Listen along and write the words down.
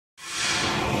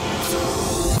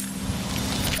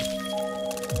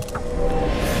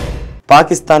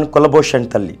పాకిస్తాన్ కులభూషణ్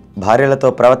తల్లి భార్యలతో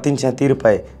ప్రవర్తించిన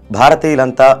తీరుపై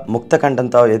భారతీయులంతా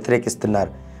ముక్తకంఠంతో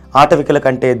వ్యతిరేకిస్తున్నారు. ఆటవికుల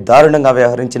కంటే దారుణంగా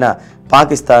వ్యవహరించిన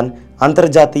పాకిస్తాన్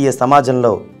అంతర్జాతీయ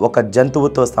సమాజంలో ఒక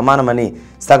జంతువుతో సమానమని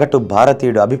సగటు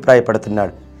భారతీయుడు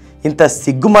అభిప్రాయపడుతున్నాడు. ఇంత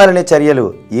సిగ్గుమాలిన చర్యలు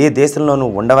ఏ దేశంలోనూ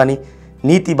ఉండవని,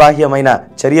 నీతిబాహ్యమైన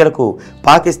చర్యలకు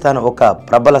పాకిస్తాన్ ఒక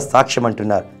ప్రబల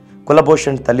సాక్ష్యమంటున్నారు.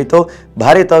 కులభూషణ్ తల్లితో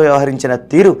భార్యతో వ్యవహరించిన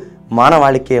తీరు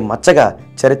మానవాళికే మచ్చగా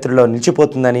చరిత్రలో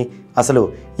నిలిచిపోతుందని, అసలు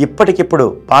ఇప్పటికిప్పుడు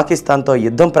పాకిస్తాన్తో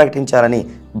యుద్ధం ప్రకటించాలని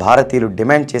భారతీయులు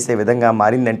డిమాండ్ చేసే విధంగా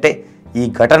మారిందంటే ఈ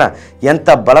ఘటన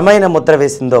ఎంత బలమైన ముద్ర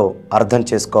వేసిందో అర్థం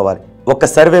చేసుకోవాలి. ఒక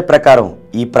సర్వే ప్రకారం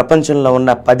ఈ ప్రపంచంలో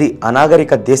ఉన్న 10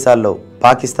 అనాగరిక దేశాల్లో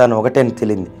పాకిస్తాన్ ఒకటేని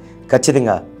తేలింది.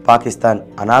 ఖచ్చితంగా పాకిస్తాన్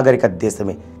అనాగరిక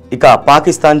దేశమే. ఇక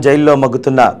పాకిస్తాన్ జైల్లో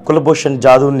మగ్గుతున్న కులభూషణ్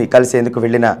జాదవ్ని కలిసేందుకు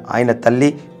వెళ్లిన ఆయన తల్లి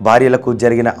భార్యలకు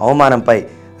జరిగిన అవమానంపై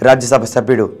రాజ్యసభ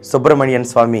సభ్యుడు సుబ్రమణియన్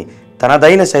స్వామి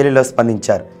తనదైన శైలిలో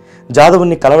స్పందించారు.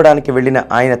 జాదవ్ని కలవడానికి వెళ్లిన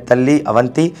ఆయన తల్లి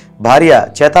అవంతి, భార్య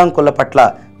చేతాంకుల పట్ల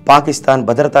పాకిస్తాన్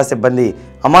భద్రతా సిబ్బంది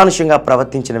అమానుషంగా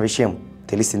ప్రవర్తించిన విషయం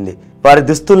తెలిసిందే. వారి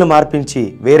దుస్తులను మార్పించి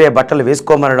వేరే బట్టలు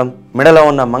వేసుకోమనడం, మెడలో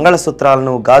ఉన్న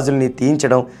మంగళసూత్రాలను గాజుల్ని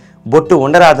తీయించడం, బొట్టు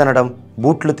ఉండరాదనడం,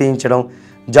 బూట్లు తీయించడం,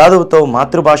 జాదవ్తో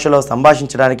మాతృభాషలో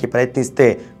సంభాషించడానికి ప్రయత్నిస్తే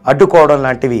అడ్డుకోవడం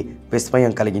లాంటివి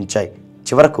విస్మయం కలిగించాయి.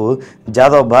 చివరకు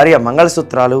జాదవ్ భార్య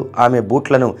మంగళసూత్రాలు, ఆమె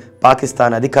బూట్లను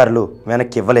పాకిస్తాన్ అధికారులు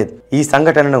వెనక్కి ఇవ్వలేదు. ఈ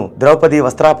సంఘటనను ద్రౌపది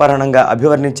వస్త్రాపహరణంగా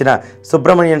అభివర్ణించిన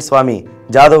సుబ్రమణియన్ స్వామి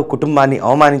జాదవ్ కుటుంబాన్ని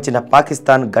అవమానించిన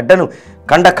పాకిస్తాన్ గడ్డను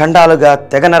ఖండఖండాలుగా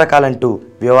తెగ నరకాలంటూ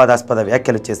వివాదాస్పద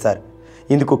వ్యాఖ్యలు చేశారు.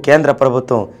 ఇందుకు కేంద్ర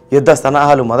ప్రభుత్వం యుద్ధ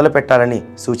సన్నాహాలు మొదలుపెట్టాలని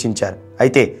సూచించారు.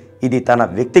 అయితే ఇది తన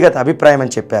వ్యక్తిగత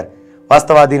అభిప్రాయమని చెప్పారు.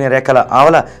 వాస్తవాధీన రేఖల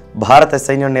ఆవల భారత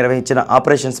సైన్యం నిర్వహించిన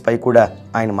ఆపరేషన్స్పై కూడా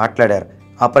ఆయన మాట్లాడారు.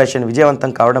 ఆపరేషన్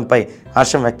విజయవంతం కావడంపై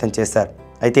హర్షం వ్యక్తం చేశారు.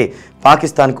 అయితే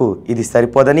పాకిస్తాన్కు ఇది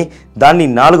సరిపోదని, దాన్ని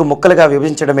 4 ముక్కలుగా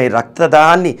విభజించడమే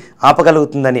రక్తదాహాన్ని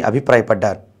ఆపగలుగుతుందని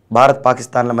అభిప్రాయపడ్డారు. భారత్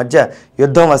పాకిస్తాన్ల మధ్య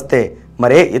యుద్ధం వస్తే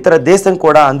మరే ఇతర దేశం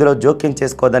కూడా అందులో జోక్యం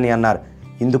చేసుకోదని అన్నారు.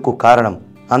 ఇందుకు కారణం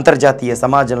అంతర్జాతీయ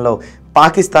సమాజంలో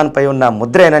పాకిస్తాన్పై ఉన్న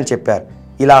ముద్రేనని చెప్పారు.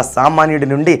 ఇలా సామాన్యుడి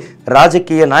నుండి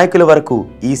రాజకీయ నాయకుల వరకు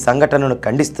ఈ సంఘటనను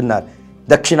ఖండిస్తున్నారు.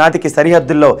 దక్షిణాదికి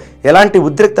సరిహద్దుల్లో ఎలాంటి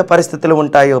ఉద్రిక్త పరిస్థితులు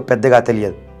ఉంటాయో పెద్దగా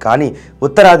తెలియదు, కానీ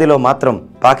ఉత్తరాదిలో మాత్రం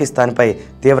పాకిస్తాన్పై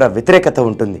తీవ్ర వ్యతిరేకత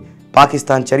ఉంటుంది.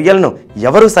 పాకిస్తాన్ చర్యలను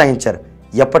ఎవరూ సహించరు.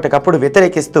 ఎప్పటికప్పుడు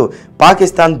వ్యతిరేకిస్తూ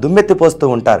పాకిస్తాన్ దుమ్మెత్తిపోస్తూ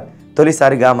ఉంటారు.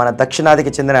 తొలిసారిగా మన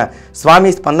దక్షిణాదికి చెందిన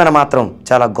స్వామి స్పందన మాత్రం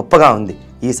చాలా గొప్పగా ఉంది.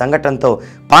 ఈ సంఘటనతో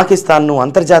పాకిస్తాన్ను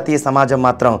అంతర్జాతీయ సమాజం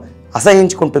మాత్రం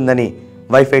అసహించుకుంటుందని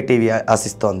వైఫై టీవీ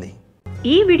ఆశిస్తోంది.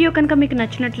 ఈ వీడియో కనుక మీకు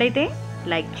నచ్చినట్లయితే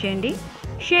లైక్ చేయండి,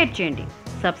 షేర్ చేయండి,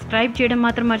 సబ్స్క్రైబ్ చేయడం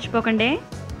మాత్రం మర్చిపోకండి.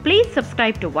 Please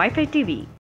subscribe to wifi TV.